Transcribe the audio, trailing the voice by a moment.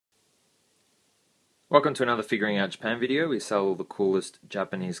Welcome to another Figuring Out Japan video. We sell all the coolest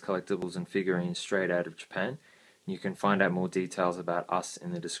Japanese collectibles and figurines straight out of Japan. You can find out more details about us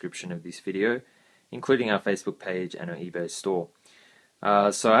in the description of this video, including our Facebook page and our eBay store.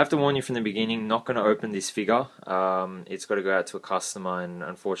 So I have to warn you from the beginning, not going to open this figure. It's got to go out to a customer, and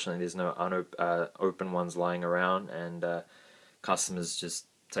unfortunately there's no open ones lying around, and customers just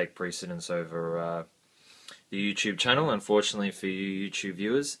take precedence over the YouTube channel, unfortunately for you YouTube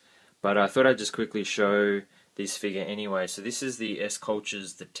viewers. But I thought I'd just quickly show this figure anyway. So this is the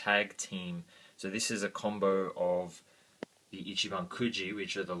SCultures, the tag team. So this is a combo of the Ichiban Kuji,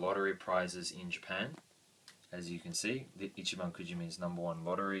 which are the lottery prizes in Japan. As you can see, the Ichiban Kuji means #1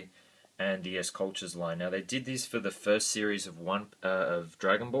 lottery, and the SCultures line. Now they did this for the first series of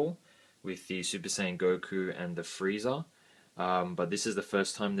Dragon Ball with the Super Saiyan Goku and the Frieza, but this is the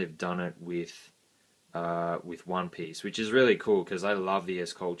first time they've done it with One Piece, which is really cool because I love the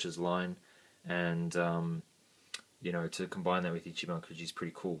SCultures line, and you know, to combine that with Ichiban Kuji is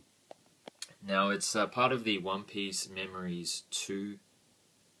pretty cool. Now it's part of the One Piece Memories 2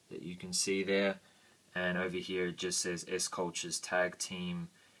 that you can see there, and over here it just says SCultures Tag Team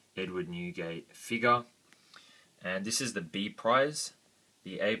Edward Newgate figure, and this is the B prize.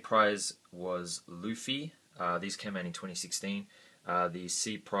 The A prize was Luffy. These came out in 2016. The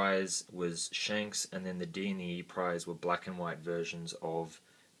C prize was Shanks, and then the D and the E prize were black and white versions of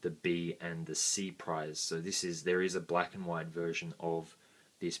the B and the C prize. So there is a black and white version of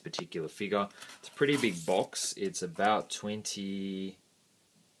this particular figure. It's a pretty big box. It's about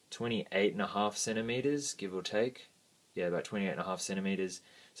 28.5 centimeters, give or take. Yeah, about 28.5 centimeters.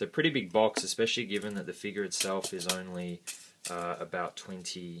 So pretty big box, especially given that the figure itself is only about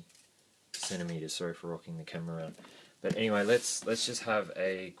 20 centimeters. Sorry for rocking the camera around. But anyway, let's just have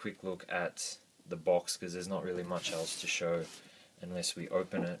a quick look at the box, because there's not really much else to show unless we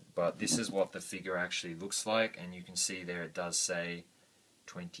open it. But this is what the figure actually looks like, and you can see there it does say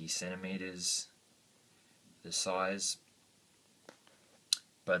 20 centimeters, the size.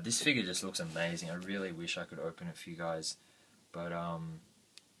 But this figure just looks amazing. I really wish I could open it for you guys. But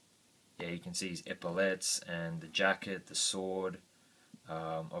yeah, you can see his epaulettes and the jacket, the sword.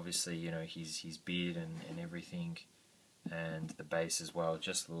 Obviously, you know, his beard and everything, and the base as well. It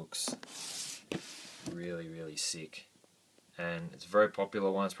just looks really sick, and it's a very popular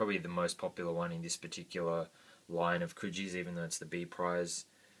one. It's probably the most popular one in this particular line of Kujis, even though it's the B prize.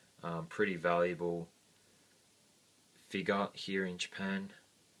 Pretty valuable figure here in Japan,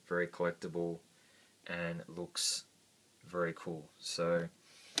 very collectible, and looks very cool. So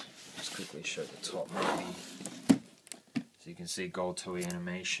just quickly show the top maybe. So you can see gold Toei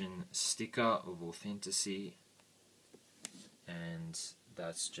animation sticker of authenticity, and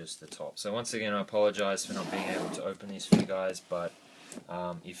that's just the top. So once again, I apologize for not being able to open these for you guys, but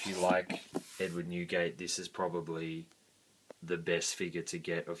if you like Edward Newgate, this is probably the best figure to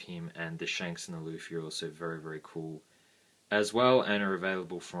get of him, and the Shanks and the Luffy are also very cool as well, and are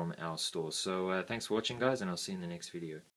available from our store. So thanks for watching, guys, and I'll see you in the next video.